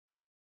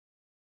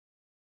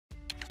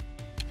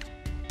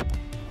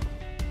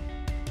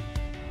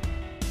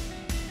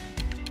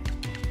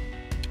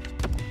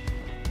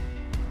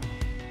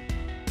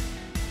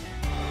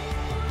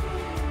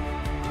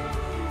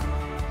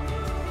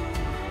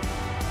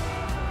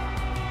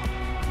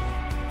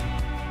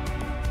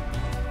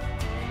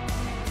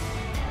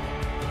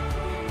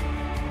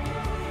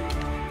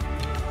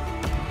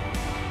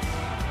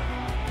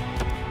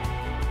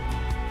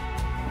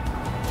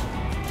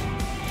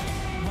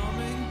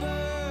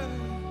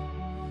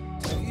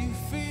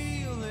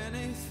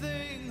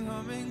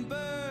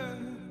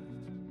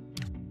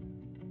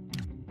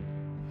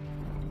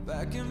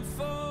back and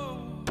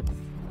forth,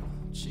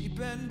 cheap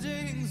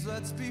endings,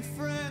 let's be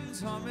friends,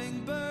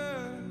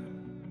 hummingbird.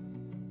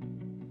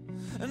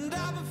 And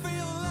I've been feeling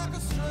like a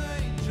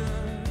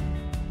stranger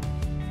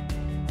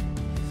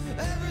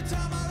every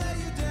time I lay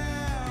you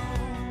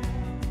down.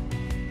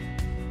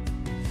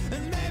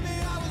 And maybe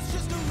I was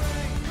just a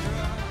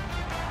raindrop.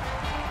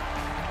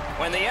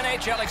 When the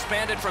NHL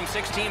expanded from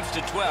 6 teams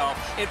to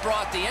 12, it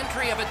brought the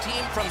entry of a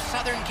team from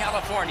Southern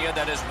California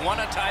that has won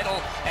a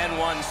title and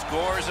won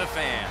scores of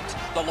fans,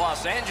 the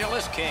Los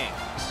Angeles Kings.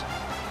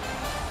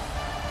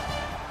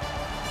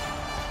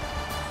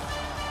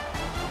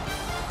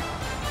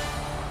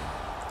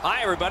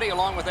 Hi, everybody.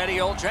 Along with Eddie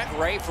Olczyk,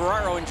 Ray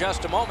Ferraro in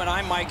just a moment.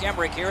 I'm Mike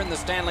Emmerich here in the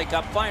Stanley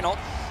Cup Final.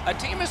 A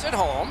team is at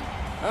home,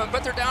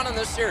 but they're down in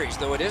this series.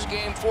 Though it is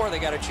Game 4, they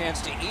got a chance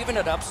to even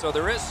it up, so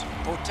there is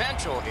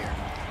potential here.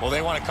 Well,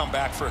 they want to come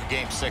back for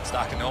Game 6,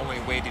 Doc, and the only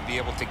way to be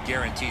able to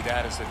guarantee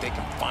that is that they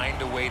can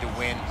find a way to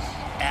win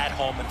at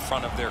home in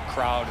front of their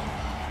crowd. And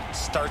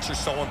starts are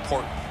so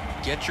important.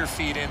 Get your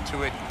feet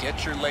into it,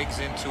 get your legs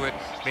into it,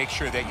 make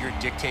sure that you're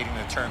dictating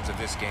the terms of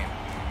this game.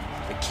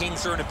 The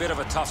Kings are in a bit of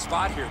a tough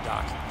spot here,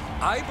 Doc.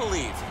 I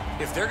believe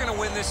if they're going to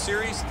win this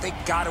series, they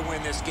got to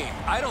win this game.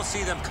 I don't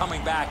see them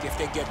coming back if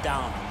they get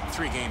down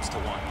 3 games to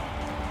 1.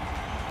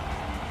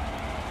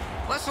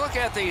 Let's look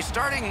at the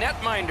starting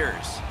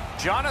netminders.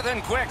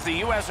 Jonathan Quick, the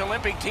U.S.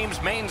 Olympic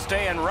team's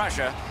mainstay in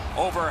Russia,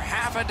 over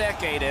half a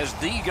decade as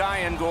the guy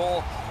in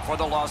goal for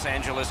the Los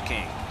Angeles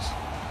Kings.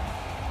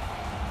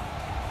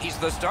 He's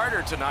the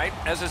starter tonight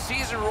as the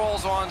season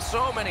rolls on.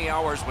 So many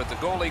hours with the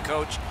goalie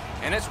coach,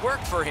 and it's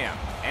worked for him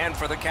and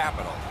for the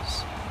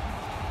Capitals.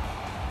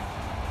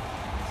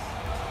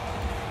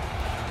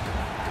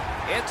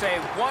 It's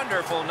a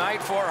wonderful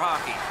night for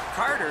hockey.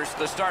 Carter's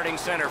the starting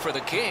center for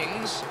the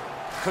Kings.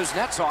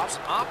 Kuznetsov's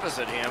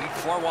opposite him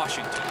for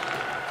Washington.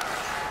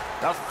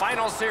 The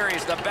final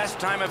series, the best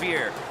time of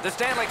year. The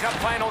Stanley Cup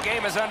final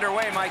game is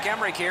underway. Mike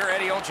Emmerich here,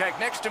 Eddie Olczyk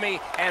next to me,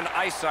 and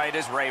ice side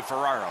is Ray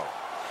Ferraro.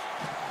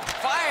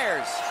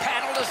 Fires,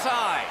 paddled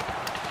aside.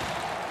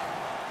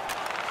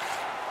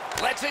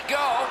 Lets it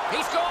go.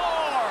 He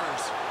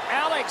scores!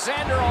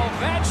 Alexander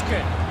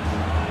Ovechkin.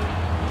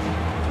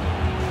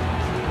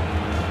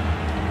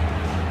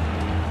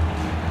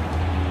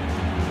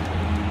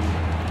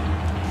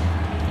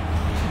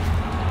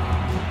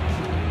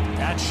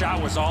 That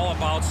shot was all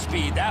about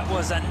speed. That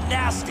was a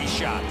nasty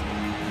shot.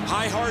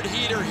 High hard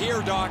heater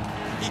here, Doc.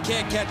 He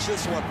can't catch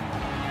this one.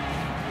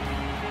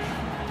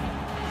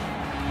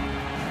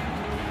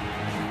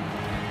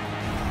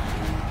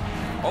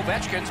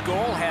 Ovechkin's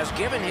goal has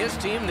given his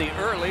team the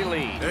early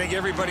lead. I think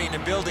everybody in the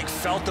building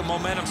felt the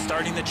momentum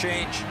starting to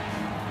change.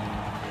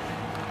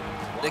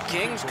 The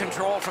Kings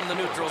control from the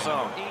neutral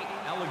zone.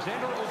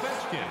 Alexander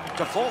Ovechkin.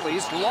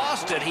 Toffoli's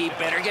lost it. He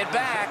better get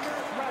back.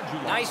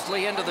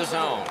 Nicely into the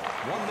zone.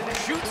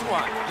 Shoots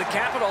one. The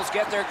Capitals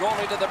get their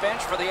goalie to the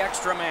bench for the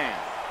extra man.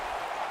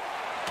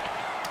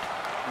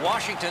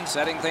 Washington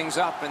setting things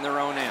up in their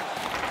own end.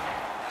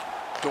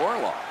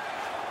 Dorloff.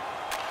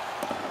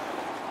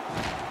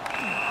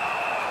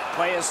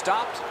 Play is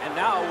stopped, and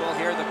now we'll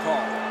hear the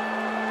call.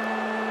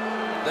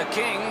 The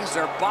Kings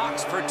are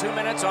boxed for 2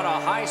 minutes on a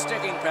high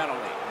sticking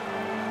penalty.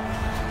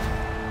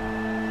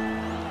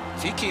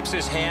 If he keeps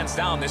his hands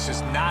down, this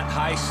is not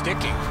high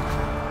sticking.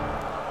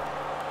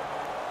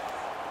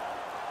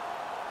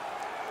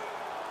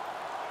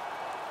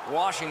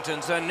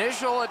 Washington's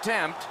initial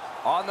attempt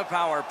on the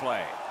power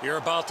play. You're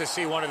about to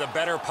see one of the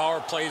better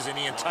power plays in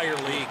the entire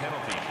league.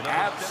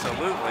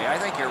 Absolutely. I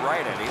think you're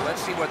right, Eddie.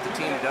 Let's see what the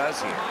team does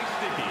here.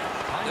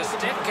 The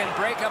stick can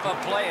break up a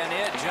play, and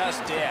it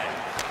just did.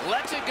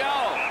 Lets it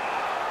go.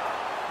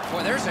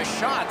 Boy, there's a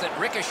shot that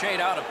ricocheted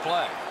out of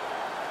play.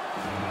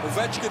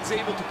 Ovechkin's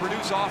able to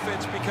produce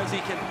offense because he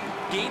can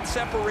gain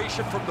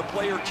separation from the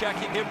player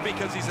checking him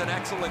because he's an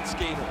excellent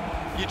skater.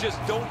 You just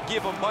don't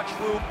give him much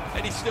room,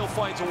 and he still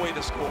finds a way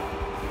to score.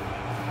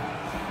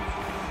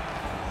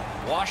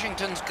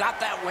 Washington's got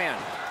that win.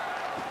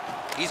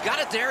 He's got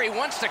it there. He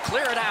wants to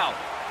clear it out.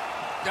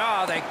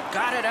 Oh, they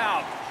got it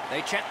out.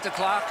 They check the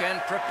clock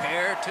and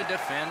prepare to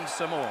defend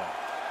some more.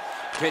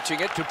 Pitching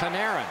it to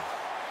Panarin.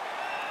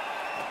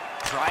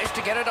 Tries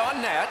to get it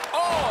on net.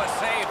 Oh, a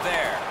save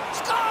there.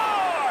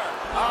 Score!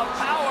 A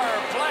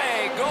power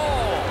play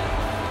goal.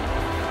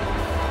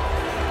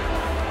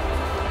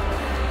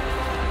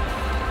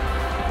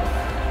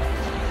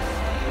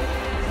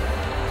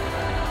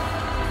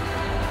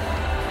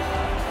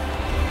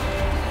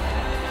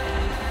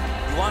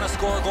 You want to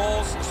score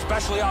goals,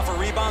 especially off of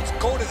rebounds,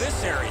 go to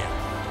this area.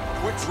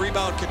 Quick's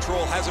rebound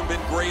control hasn't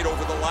been great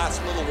over the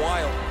last little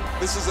while.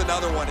 This is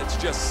another one. It's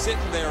just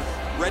sitting there,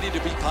 ready to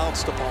be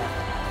pounced upon.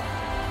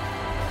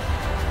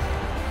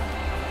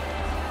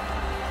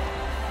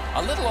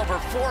 A little over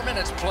 4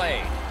 minutes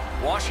played.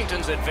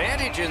 Washington's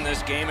advantage in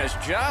this game has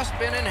just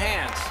been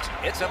enhanced.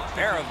 It's a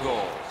pair of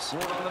goals.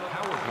 Scored on the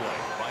power play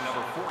by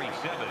number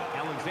 47,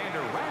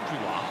 Alexander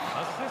Radulov,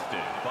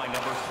 assisted by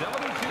number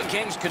 72. The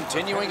Kings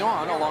continuing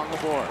on along the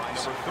boards. By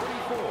number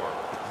 34,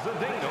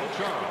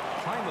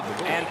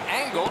 And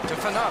angled to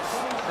Phaneuf.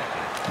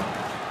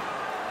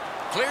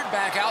 Cleared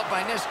back out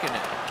by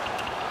Niskanen.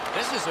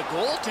 This is a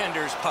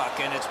goaltender's puck,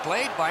 and it's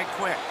played by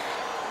Quick.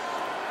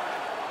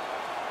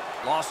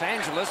 Los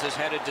Angeles is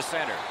headed to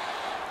center.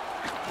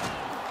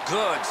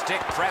 Good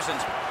stick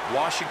presence.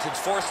 Washington's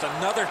forced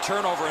another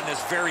turnover in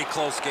this very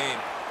close game.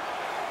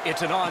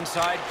 It's an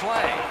onside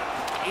play.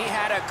 He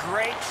had a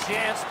great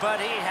chance, but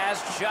he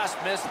has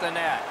just missed the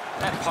net.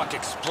 That puck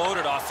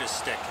exploded off his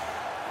stick.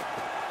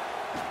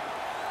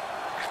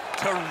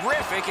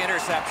 Terrific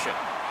interception.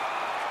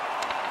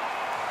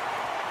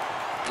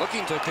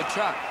 Looking to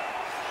Tkachuk.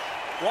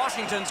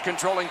 Washington's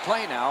controlling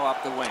play now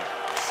up the wing.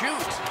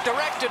 Shoots,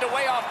 directed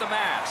away off the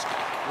mask.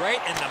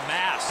 Right in the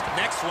mask.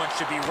 Next one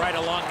should be right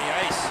along the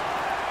ice.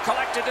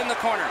 Collected in the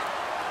corner.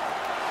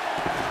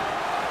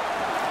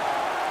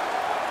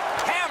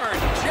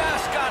 Hammered,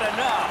 just got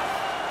enough.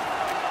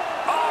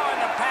 Oh,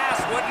 and the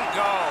pass wouldn't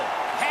go.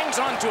 Hangs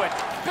onto it.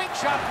 Big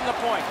shot from the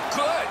point.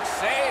 Good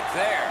save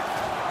there.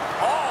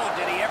 Oh,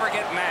 did he ever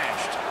get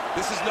mashed?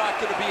 This is not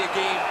going to be a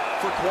game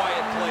for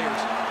quiet players.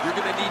 You're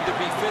going to need to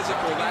be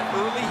physical. That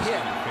early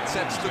hit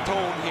sets the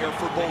tone here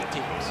for both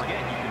teams.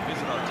 Again, you can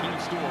visit our team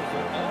store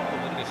for all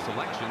the latest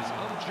selections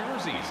of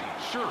jerseys,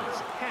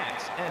 shirts,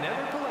 hats, and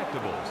other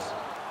collectibles.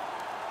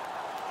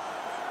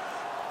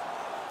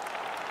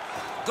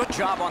 Good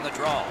job on the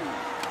draw.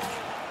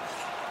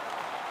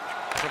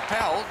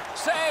 Propelled,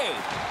 save.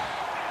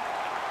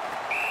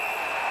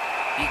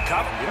 He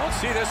covered. You don't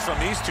see this from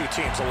these two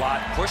teams a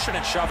lot. Pushing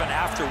and shoving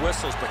after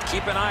whistles, but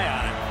keep an eye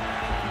on it.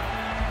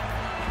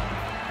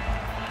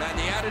 Man,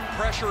 the added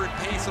pressure and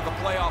pace of the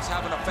playoffs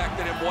haven't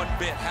affected him one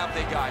bit, have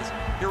they, guys?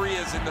 Here he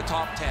is in the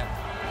top 10.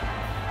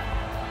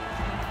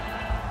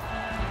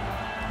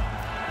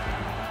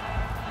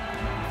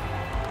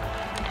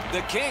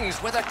 The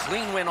Kings with a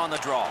clean win on the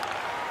draw.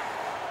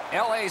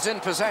 LA's in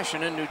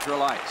possession in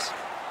neutral ice.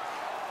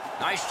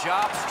 Nice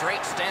job,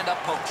 straight stand-up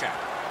poke check.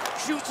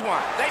 Shoots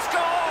one. They score!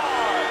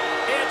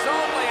 It's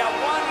only a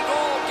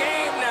one-goal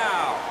game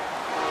now.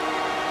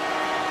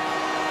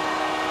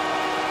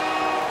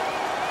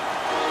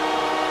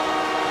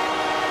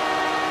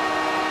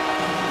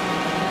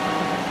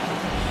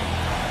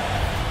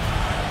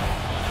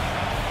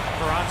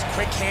 Perron's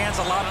quick hands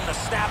allowed him to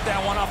snap that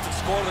one off and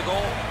score the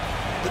goal.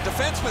 The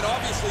defenseman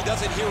obviously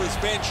doesn't hear his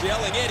bench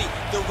yelling. Eddie,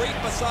 they're right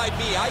beside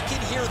me. I can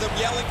hear them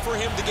yelling for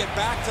him to get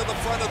back to the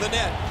front of the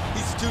net.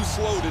 He's too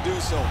slow to do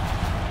so.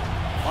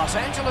 Los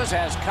Angeles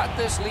has cut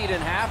this lead in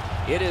half.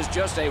 It is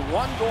just a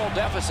one-goal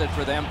deficit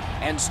for them,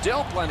 and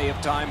still plenty of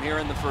time here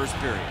in the first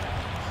period.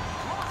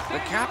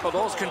 The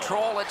Capitals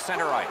control at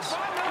center ice.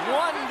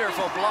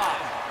 Wonderful block.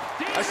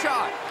 A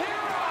shot.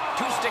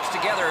 Two sticks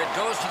together, it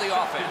goes to the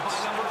offense.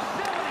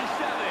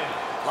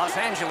 Los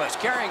Angeles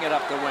carrying it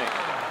up the wing.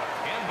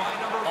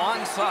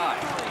 Onside.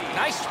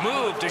 Nice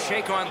move to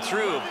shake on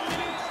through.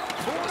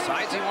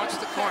 Decides he wants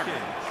the corner.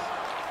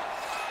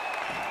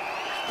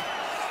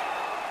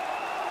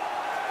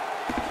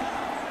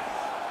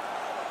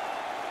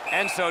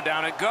 And so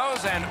down it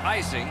goes, and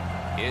icing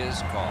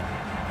is called.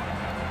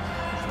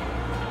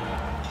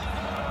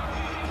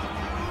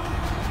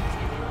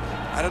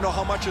 I don't know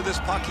how much of this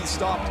puck he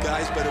stopped,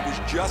 guys, but it was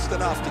just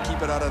enough to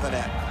keep it out of the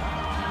net.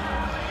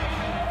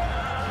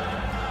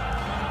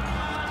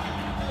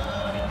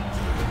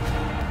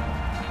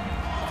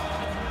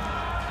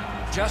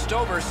 Just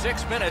over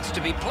 6 minutes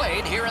to be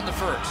played here in the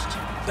first.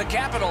 The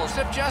Capitals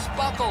have just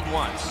buckled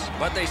once,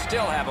 but they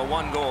still have a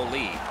one-goal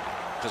lead.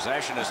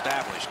 Possession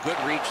established. Good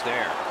reach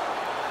there.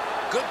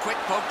 Good quick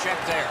poke check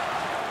there.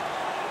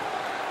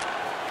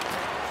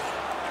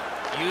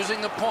 Using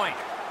the point.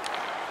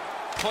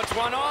 Puts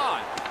one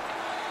on.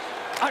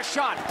 A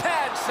shot.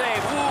 Pad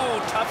save. Ooh,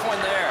 tough one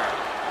there.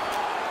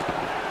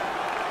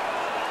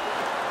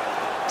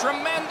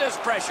 Tremendous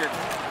pressure.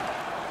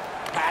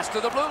 Pass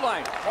to the blue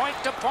line. Point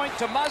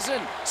to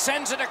Muzzin.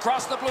 Sends it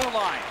across the blue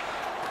line.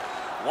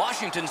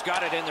 Washington's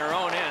got it in their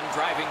own end,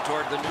 driving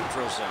toward the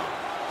neutral zone.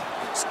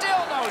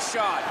 Still no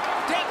shot.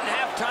 Didn't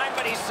have time,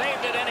 but he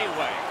saved it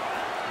anyway.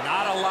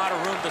 Not a lot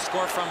of room to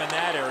score from in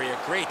that area.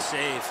 Great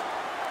save.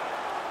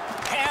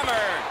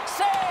 Hammered.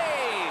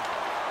 Save!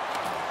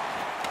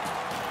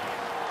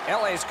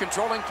 LA's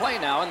controlling play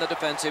now in the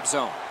defensive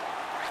zone.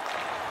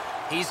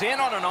 He's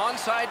in on an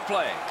onside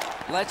play.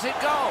 Lets it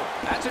go.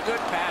 That's a good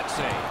pad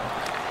save.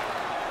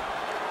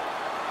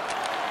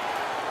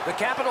 The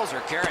Capitals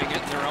are carrying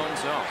it in their own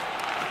zone.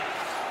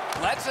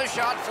 Lets a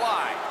shot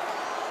fly.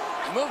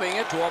 Moving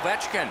it to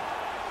Ovechkin.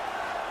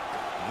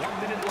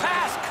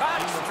 Pass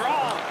cut,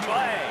 strong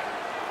play.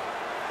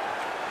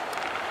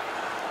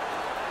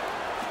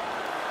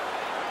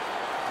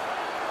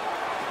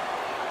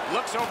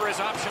 Looks over his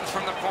options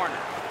from the corner.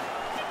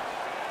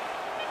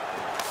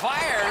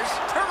 Fires,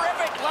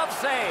 terrific glove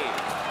save.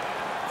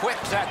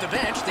 Quick's at the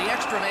bench, the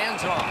extra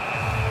man's off.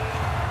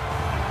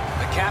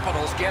 The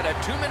Capitals get a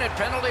 2-minute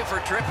penalty for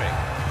tripping.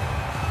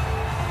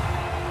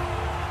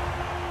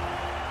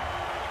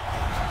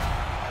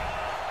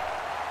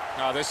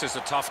 No, this is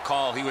a tough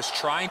call. He was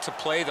trying to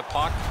play the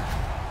puck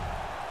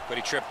but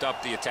he tripped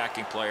up the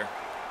attacking player.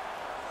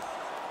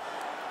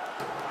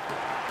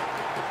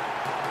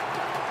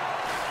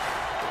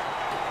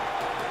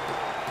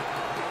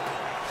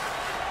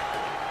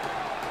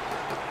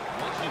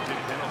 Washington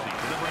penalty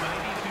to number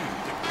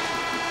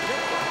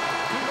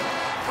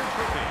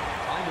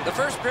 92. The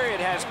first period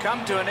has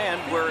come to an end.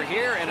 We're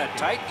here in a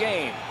tight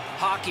game.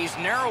 Hockey's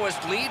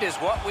narrowest lead is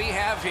what we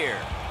have here.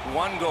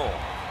 1 goal.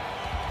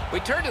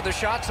 We turn to the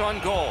shots on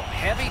goal.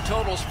 Heavy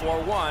totals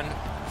for one,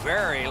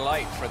 very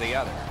light for the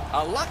other.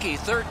 A lucky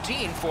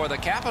 13 for the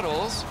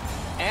Capitals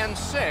and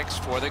 6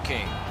 for the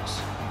Kings.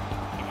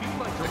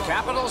 The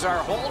Capitals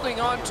are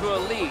holding on to a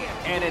lead,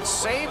 and it's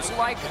saves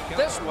like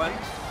this one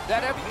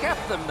that have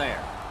kept them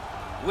there.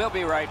 We'll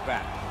be right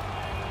back.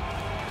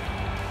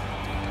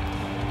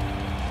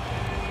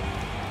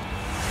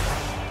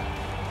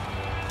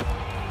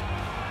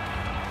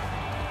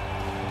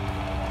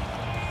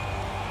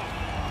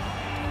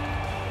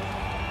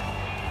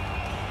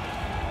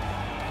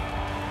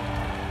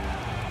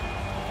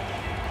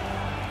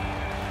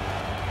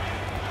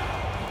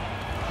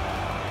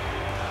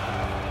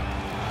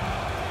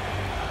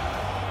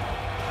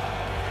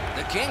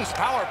 The Kings'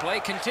 power play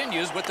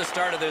continues with the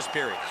start of this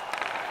period.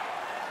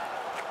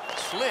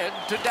 Slid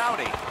to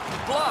Doughty.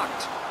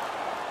 Blocked.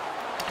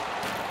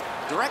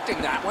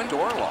 Directing that one to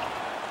Orlov.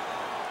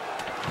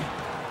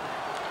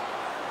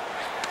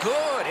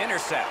 Good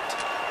intercept.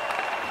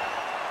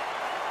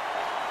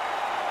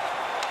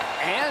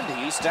 And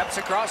he steps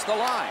across the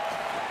line.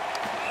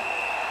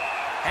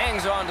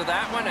 Hangs on to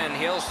that one, and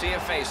he'll see a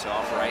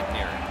face-off right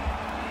near him.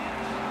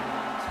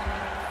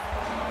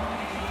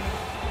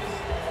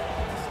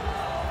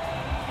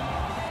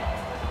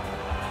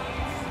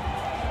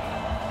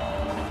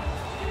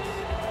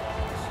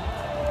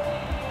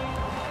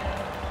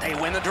 They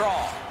win the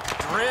draw.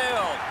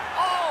 Drilled.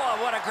 Oh,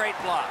 what a great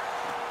block.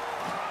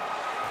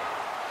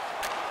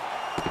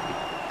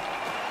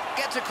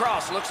 Gets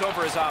across, looks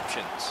over his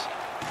options.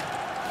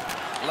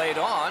 Laid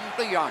on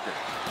the Yager.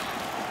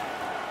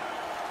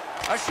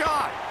 A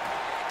shot.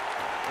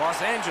 Los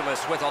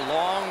Angeles with a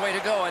long way to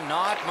go and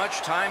not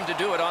much time to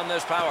do it on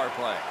this power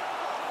play.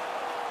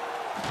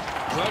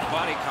 Good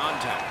body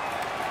contact.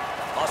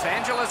 Los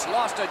Angeles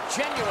lost a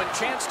genuine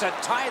chance to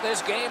tie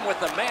this game with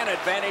the man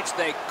advantage.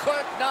 They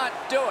could not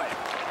do it.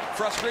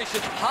 Frustration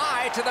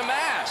high to the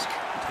mask.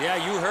 Yeah,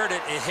 you heard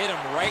it. It hit him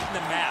right in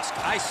the mask.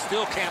 I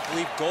still can't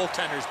believe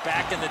goaltenders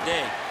back in the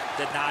day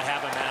did not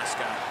have a mask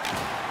on.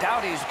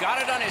 Doughty's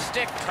got it on his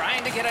stick,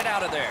 trying to get it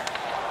out of there.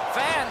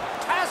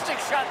 Fantastic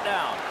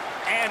shutdown.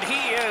 And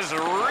he is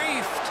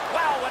reefed.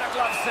 Wow, what a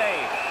glove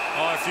save.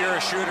 Oh, if you're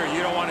a shooter, you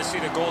don't want to see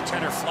the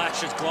goaltender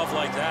flash his glove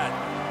like that.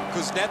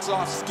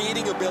 Kuznetsov's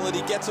skating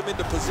ability gets him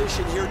into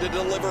position here to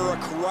deliver a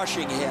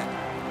crushing hit.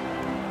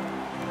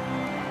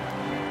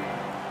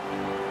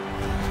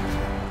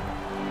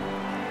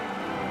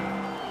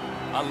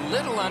 A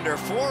little under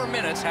 4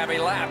 minutes have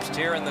elapsed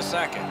here in the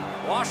second.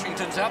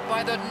 Washington's up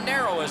by the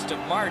narrowest of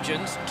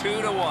margins,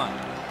 2-1.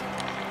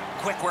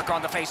 Quick work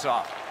on the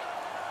faceoff.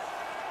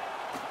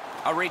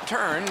 A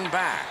return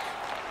back.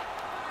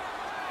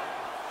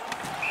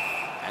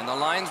 And the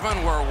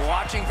linesmen were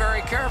watching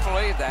very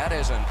carefully. That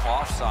is an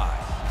offside.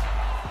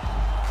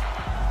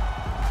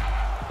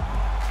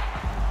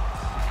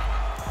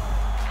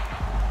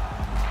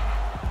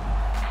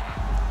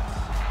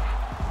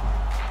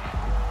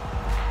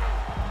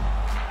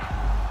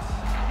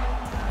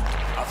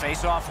 A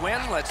face-off win.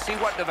 Let's see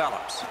what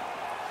develops.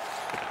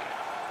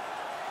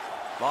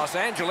 Los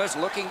Angeles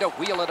looking to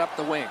wheel it up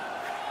the wing.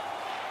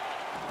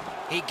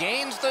 He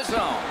gains the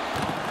zone.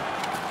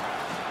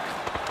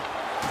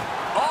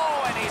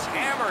 He's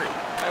hammered.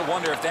 I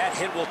wonder if that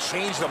hit will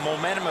change the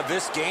momentum of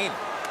this game.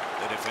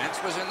 The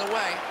defense was in the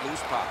way.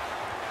 Loose puck.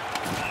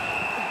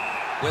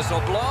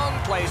 Whistle blown.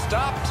 Play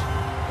stopped.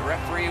 The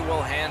referee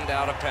will hand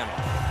out a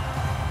penalty.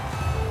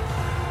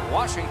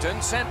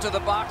 Washington sent to the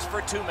box for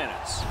 2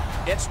 minutes.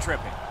 It's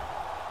tripping.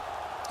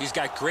 He's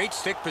got great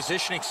stick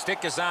positioning.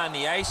 Stick is on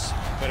the ice,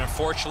 but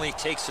unfortunately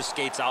takes the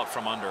skates out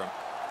from under him.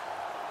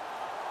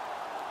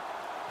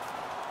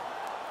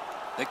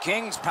 The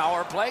Kings'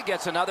 power play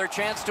gets another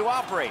chance to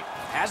operate.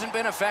 Hasn't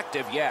been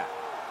effective yet.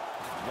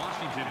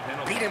 Washington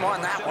penalty. Beat him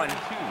on that one.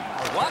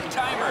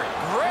 One-timer.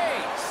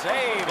 Great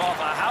save off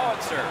a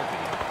howitzer.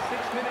 6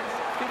 minutes,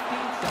 15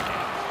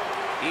 seconds.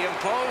 He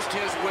imposed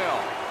his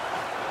will.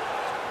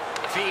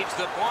 Feeds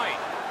the point.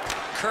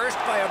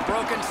 Cursed by a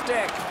broken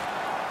stick.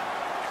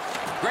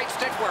 Great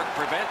stick work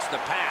prevents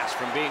the pass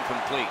from being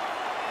complete.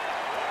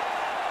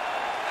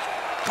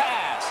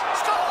 Pass.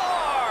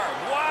 Score!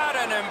 What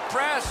an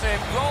impressive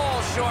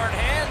goal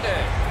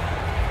shorthanded.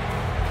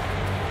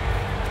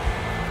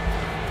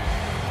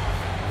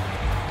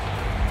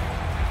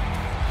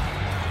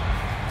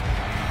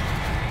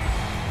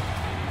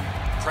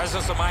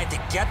 Presence of mind to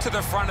get to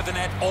the front of the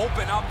net,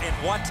 open up, and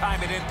one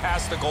time it didn't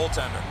pass the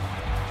goaltender.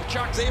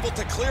 Chuck's able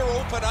to clear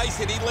open ice,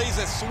 and he lays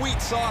a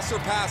sweet saucer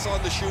pass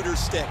on the shooter's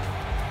stick.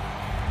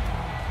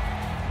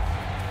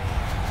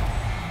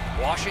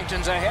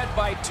 Washington's ahead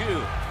by 2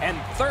 and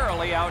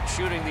thoroughly out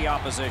shooting the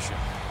opposition.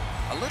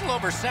 A little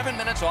over 7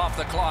 minutes off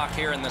the clock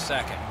here in the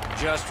second.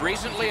 Just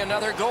recently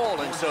another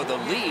goal, and so the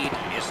lead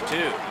is 2.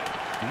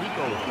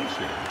 Nico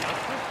Fischer,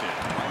 assisted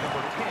by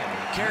number 10.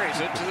 Carries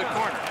it to the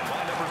corner. By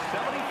number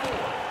 74.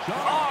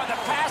 Oh, the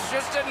pass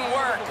just didn't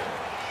work.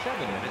 7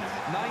 minutes,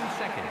 9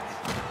 seconds.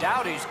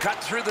 Doughty's cut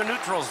through the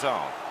neutral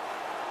zone.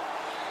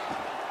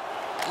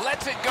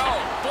 Lets it go.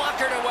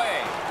 Blockered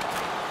away.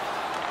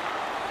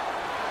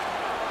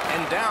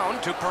 And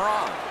down to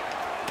Perron.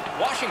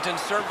 Washington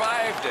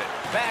survived it.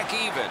 Back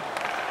even.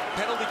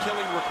 Penalty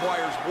killing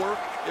requires work.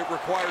 It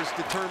requires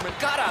determination.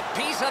 Got a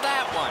piece of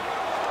that one.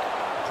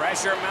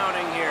 Pressure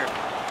mounting here.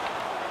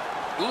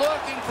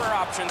 Looking for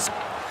options.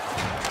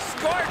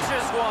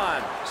 Scorches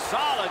one.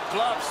 Solid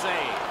glove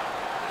save.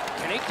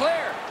 Can he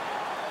clear?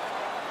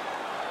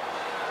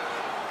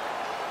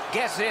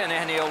 Gets in,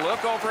 and he'll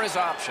look over his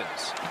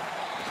options.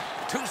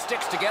 2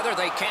 sticks together,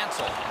 they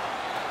cancel.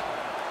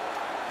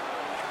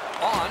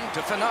 On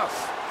to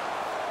Phaneuf.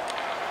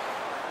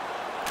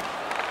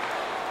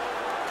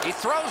 He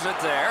throws it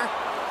there.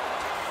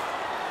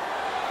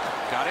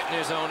 Got it in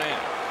his own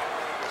end.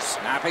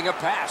 Snapping a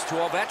pass to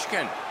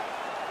Ovechkin.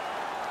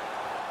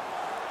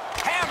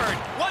 Hammered.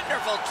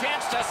 Wonderful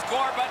chance to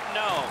score, but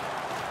no.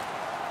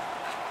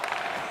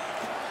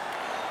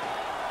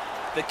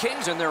 The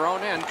Kings in their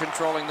own end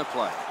controlling the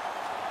play.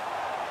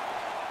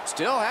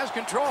 Still has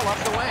control up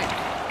the wing.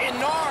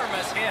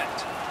 Enormous hit.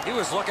 He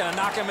was looking to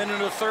knock him into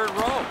the third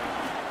row.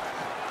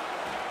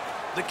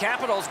 The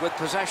Capitals with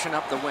possession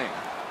up the wing.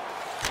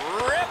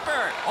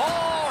 Ripper.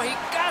 Oh, he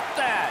got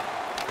that.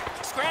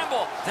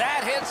 Scramble.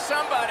 That hit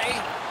somebody.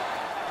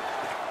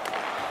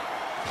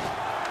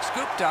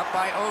 Scooped up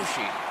by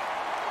Oshie.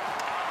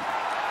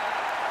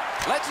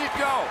 Lets it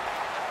go.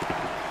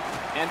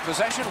 And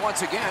possession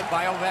once again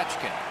by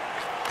Ovechkin.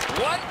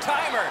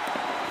 One-timer.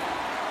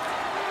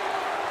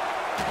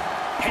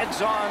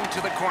 Heads on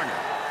to the corner.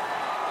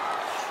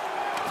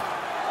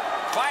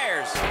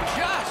 Fires.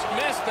 Just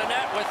missed the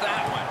net with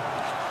that one.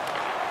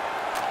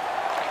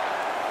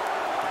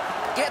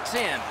 Gets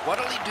in.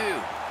 What'll he do?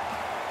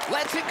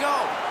 Lets it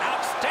go.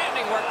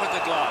 Outstanding work with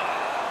the glove.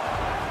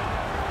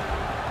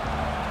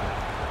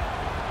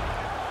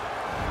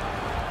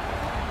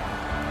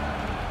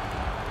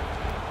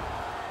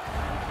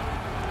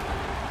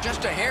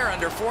 Just a hair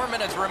under 4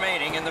 minutes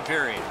remaining in the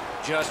period.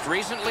 Just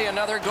recently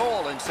another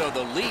goal, and so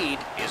the lead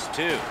is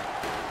 2.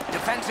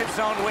 Defensive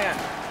zone win.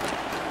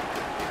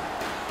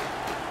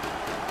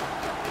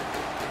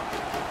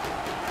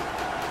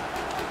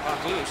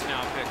 Puck loose,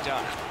 now picked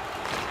up.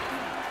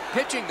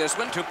 Pitching this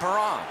one to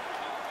Perron.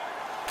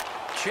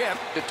 Chip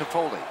to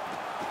Toffoli.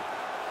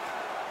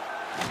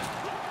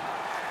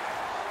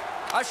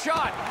 A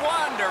shot.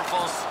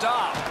 Wonderful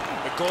stop.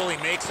 The goalie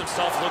makes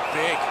himself look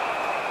big.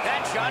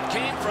 That shot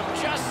came from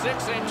just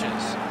 6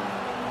 inches.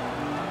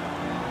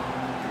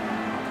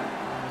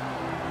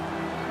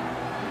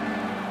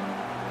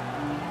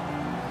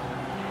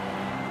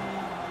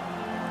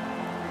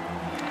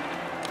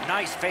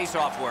 Nice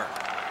face-off work.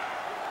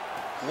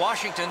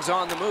 Washington's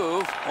on the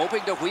move,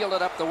 hoping to wheel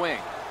it up the wing.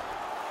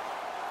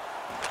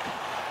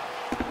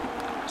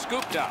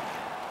 Scooped up.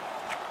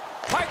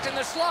 Parked in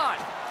the slot.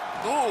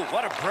 Ooh,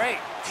 what a break.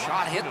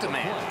 Shot hit the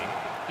man.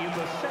 In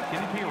the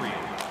second period.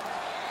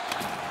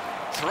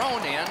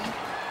 Thrown in.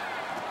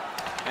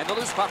 And the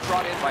loose puck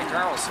brought in by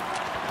Carlson.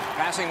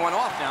 Passing one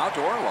off now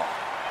to Orlov.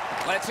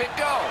 Lets it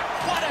go.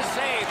 What a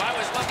save. I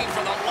was looking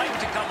for the light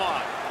to come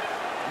on.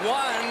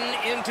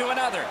 One into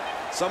another.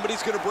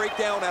 Somebody's going to break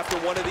down after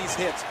one of these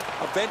hits.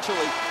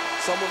 Eventually,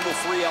 someone will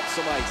free up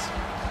some ice.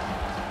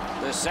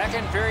 The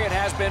second period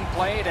has been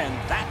played, and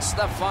that's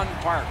the fun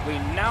part. We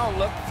now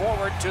look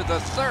forward to the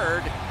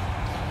third.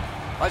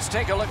 Let's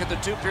take a look at the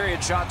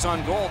 2-period shots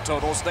on goal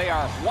totals. They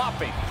are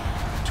whopping.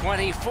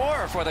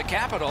 24 for the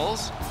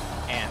Capitals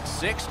and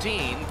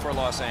 16 for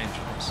Los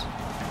Angeles.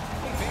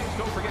 Hey fans,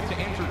 don't forget to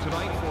enter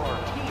tonight for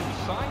our team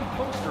signed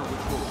poster,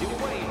 which will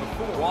give away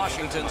before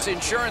Washington's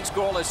insurance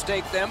goal has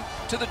staked them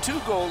to the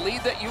 2-goal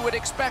lead that you would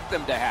expect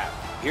them to have.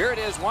 Here it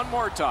is one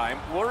more time.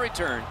 We'll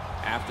return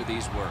after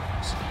these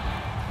words.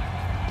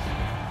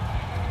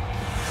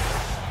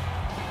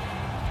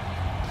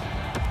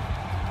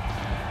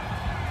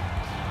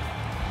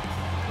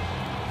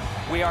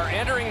 We are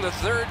entering the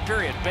third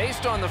period.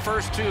 Based on the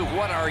first 2,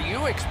 what are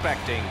you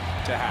expecting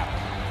to happen?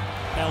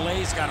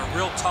 LA's got a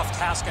real tough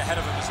task ahead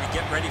of them as we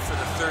get ready for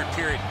the third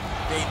period.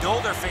 They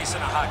know they're facing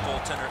a hot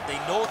goaltender. They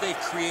know they've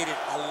created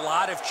a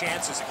lot of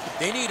chances.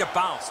 They need a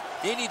bounce.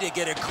 They need to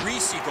get a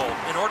greasy goal.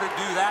 In order to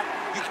do that,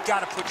 you've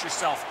got to put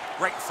yourself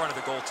right in front of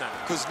the goaltender.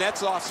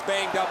 Kuznetsov's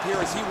banged up here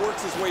as he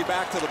works his way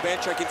back to the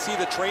bench. I can see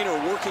the trainer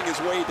working his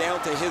way down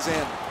to his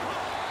end.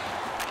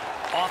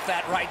 Off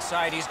that right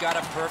side, he's got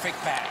a perfect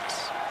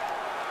pass.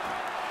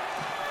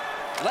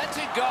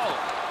 Lets it go.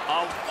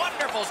 A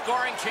wonderful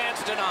scoring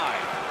chance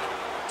denied.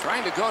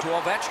 Trying to go to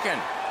Ovechkin.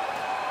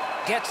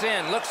 Gets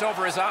in, looks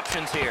over his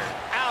options here.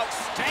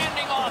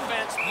 Outstanding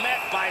offense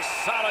met by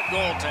solid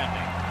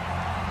goaltending.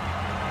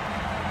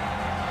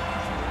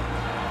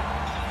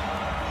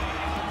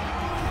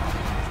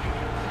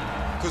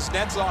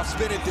 Kuznetsov's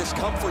been in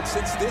discomfort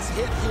since this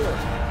hit here.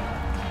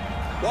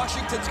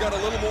 Washington's got a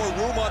little more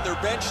room on their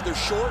bench. They're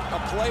short a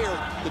player.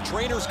 The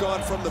trainer's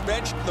gone from the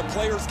bench. The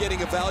player's getting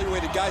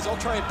evaluated. Guys, I'll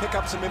try and pick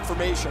up some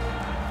information.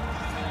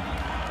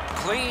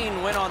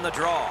 Clean win on the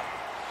draw.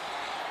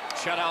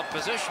 Shutout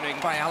positioning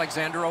by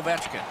Alexander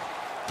Ovechkin.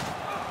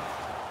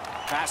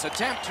 Pass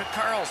attempt to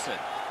Carlson.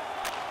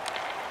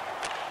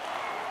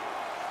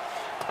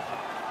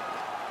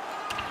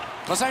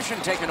 Possession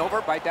taken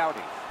over by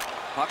Doughty.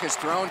 Puck is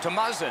thrown to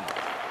Muzzin.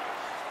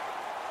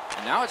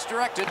 And now it's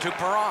directed to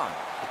Perron.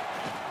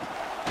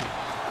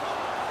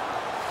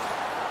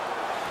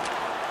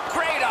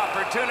 Great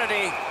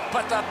opportunity,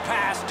 but the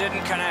pass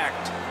didn't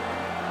connect.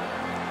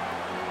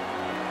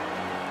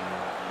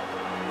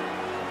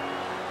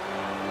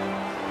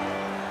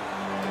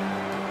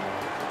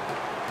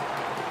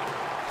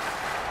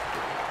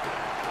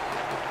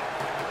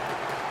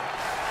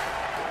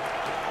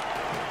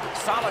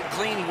 Solid,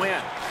 clean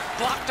win.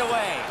 Blocked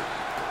away.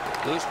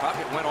 Loose puck,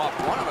 it went off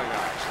one of the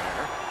guys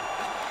there.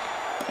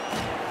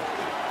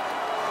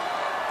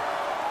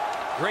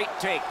 Great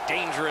take,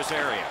 dangerous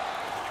area.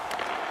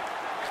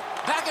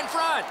 Back in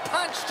front,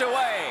 punched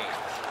away.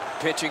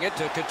 Pitching it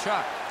to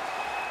Tkachuk.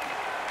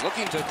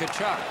 Looking to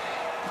Tkachuk.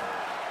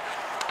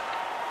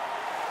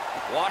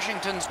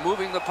 Washington's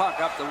moving the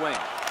puck up the wing.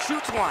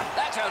 Shoots one.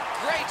 That's a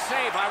great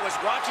save. I was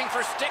watching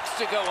for sticks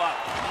to go up.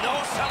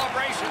 No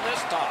celebration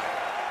this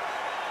time.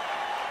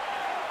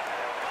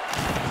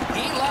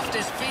 He left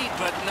his feet,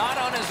 but not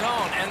on his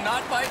own, and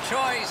not by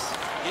choice.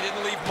 He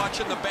didn't leave much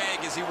in the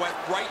bag as he went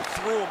right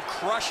through him,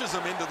 crushes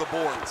him into the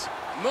boards.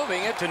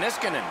 Moving it to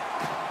Niskanen.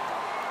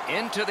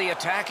 Into the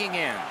attacking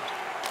end.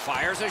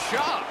 Fires a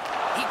shot.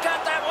 He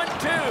got that one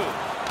too.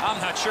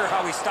 I'm not sure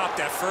how he stopped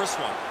that first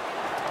one.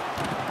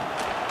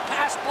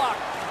 Pass block.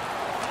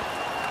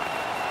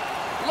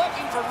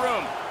 Looking for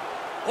room.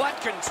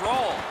 What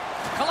control.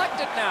 Collect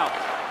it now.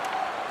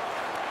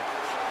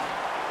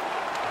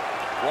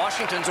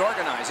 Washington's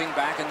organizing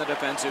back in the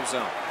defensive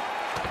zone.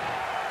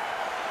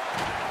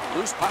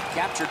 Loose puck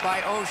captured by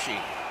Oshie.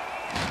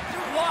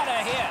 What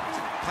a hit.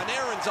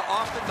 Panarin's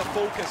often the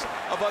focus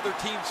of other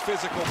teams'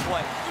 physical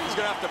play. He's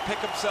going to have to pick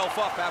himself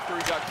up after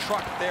he got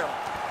trucked there.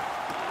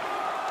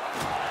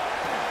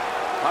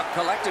 Puck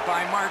collected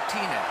by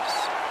Martinez.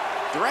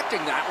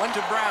 Directing that one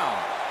to Brown.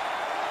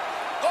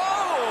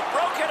 Oh,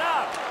 broke it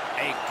up.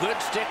 A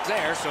good stick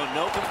there, so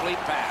no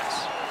complete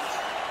pass.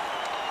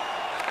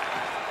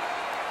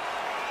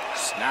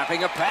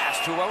 Snapping a pass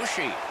to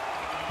Oshie.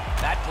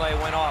 That play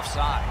went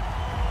offside.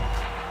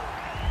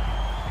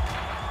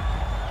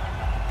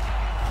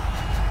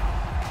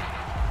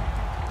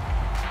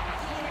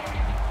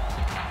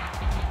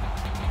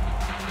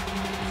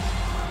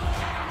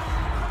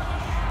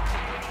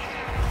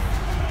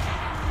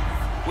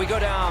 We go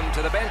down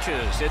to the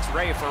benches. It's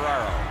Ray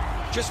Ferraro.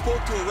 Just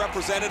spoke to a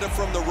representative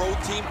from the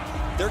road team.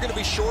 They're going to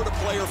be short a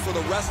player for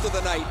the rest of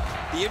the night.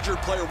 The injured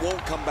player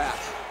won't come back.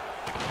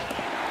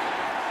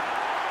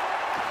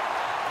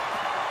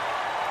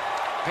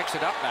 Picks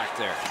it up back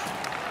there.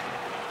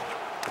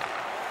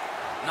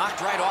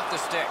 Knocked right off the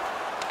stick.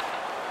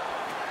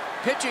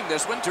 Pitching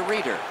this one to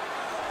Reeder.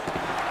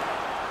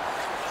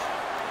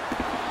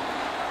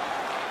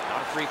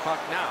 Not a free puck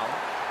now.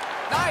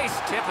 Nice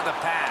tip of the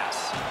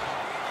pass.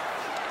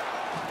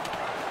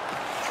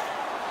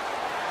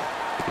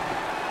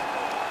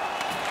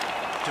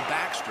 To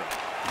Backstrom.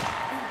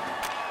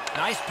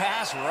 Nice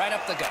pass right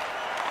up the gut.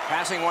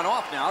 Passing one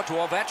off now to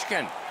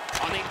Ovechkin.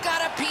 And he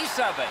got a piece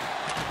of it.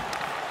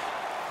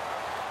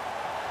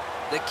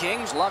 The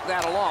Kings lug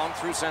that along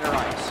through center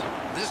ice.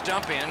 This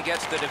dump in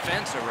gets the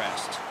defense a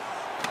rest.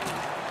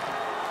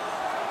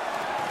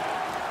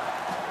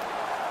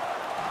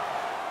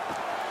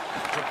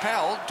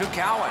 Propelled to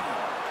Cowan.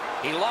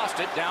 He lost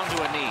it down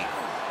to a knee.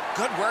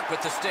 Good work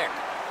with the stick.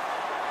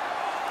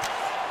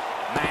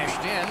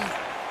 Mashed in.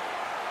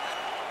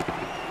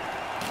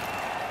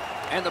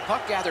 And the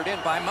puck gathered in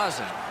by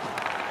Muzzin.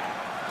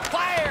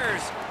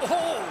 Fires!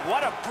 Oh,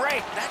 what a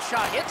break. That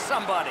shot hit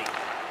somebody.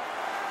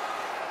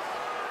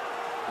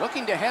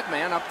 Looking to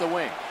headman up the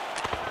wing.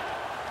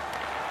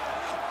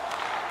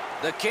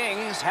 The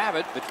Kings have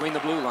it between the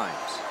blue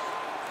lines.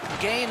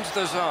 Gains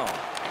the zone.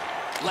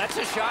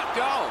 Lets a shot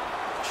go.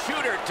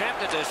 Shooter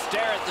tempted to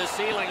stare at the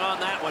ceiling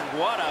on that one.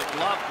 What a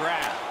glove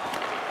grab.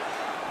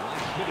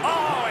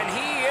 Oh, and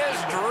he is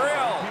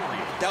drilled.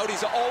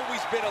 Doughty's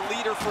always been a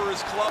leader for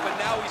his club, and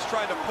now he's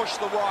trying to push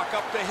the Rock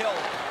up the hill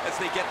as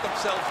they get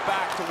themselves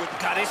back to win.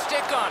 Got his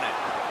stick on it.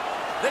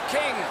 The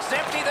Kings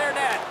empty their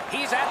net.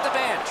 He's at the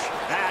bench.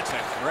 That's a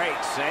great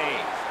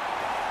save.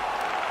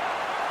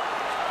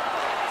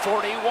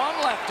 41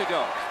 left to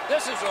go.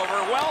 This is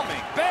overwhelming.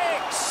 Big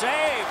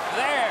save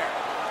there.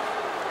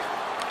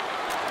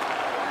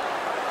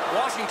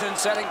 Washington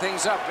setting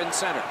things up in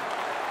center.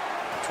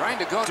 Trying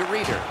to go to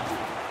Reeder.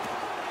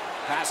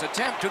 Pass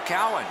attempt to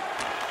Cowan.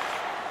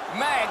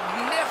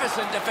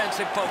 Magnificent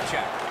defensive poke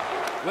check.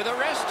 With a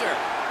wrister.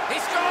 He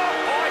scored.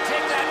 Oh, I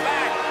take that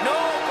back. No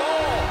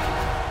goal.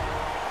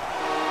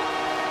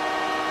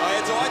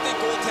 So I think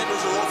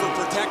goaltenders are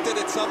overprotected.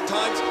 deflected it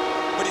sometimes,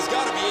 but he's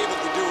got to be able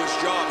to do his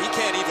job. He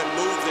can't even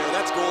move there.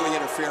 That's goalie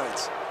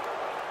interference.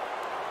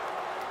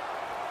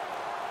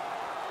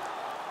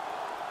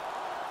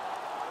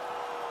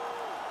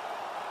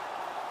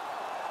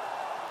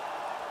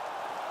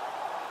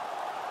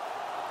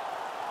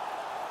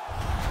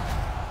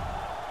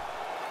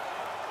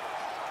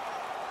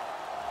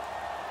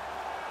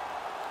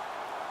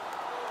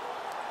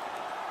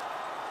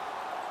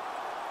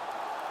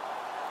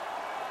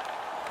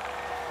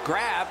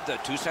 Grabbed, the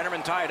two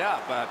centermen tied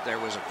up, but there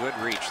was a good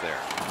reach there.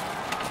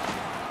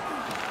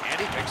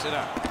 And he picks it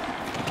up.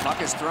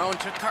 Puck is thrown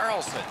to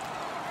Carlson.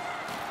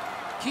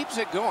 Keeps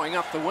it going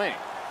up the wing.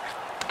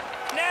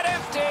 Net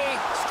empty!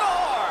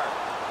 Score!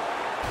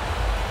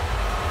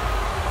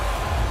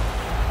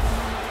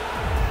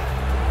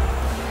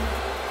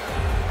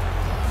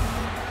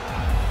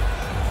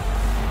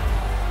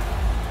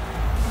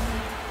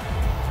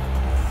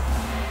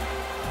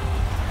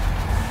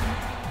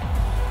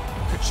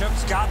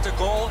 Kachuk's got the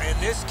goal, and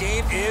this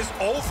game is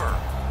over.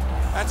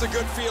 That's a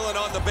good feeling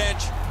on the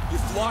bench.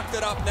 You've locked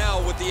it up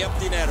now with the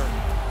empty netter.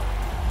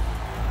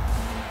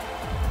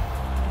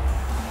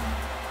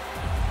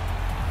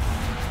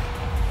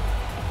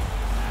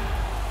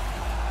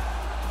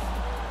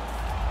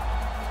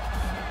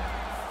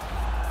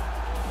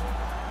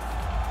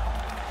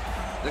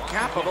 The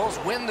Capitals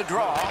win the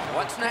draw.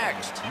 What's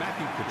next?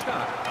 Matthew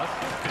Tkachuk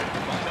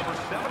assisted by number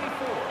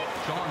 74,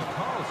 John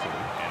Carlson,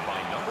 and by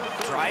number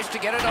 30. Tries to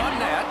get it on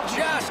net.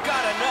 Just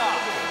got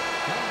enough.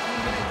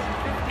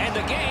 And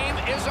the game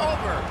is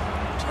over.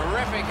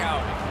 Terrific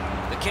outing.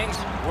 The Kings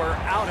were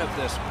out of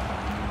this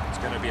one. It's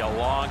going to be a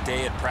long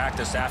day at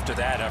practice after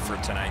that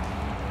effort tonight.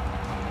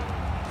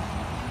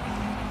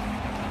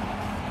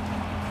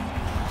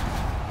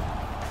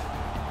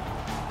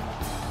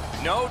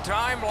 No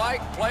time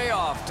like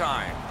playoff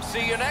time.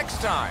 See you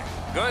next time.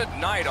 Good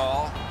night,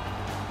 all.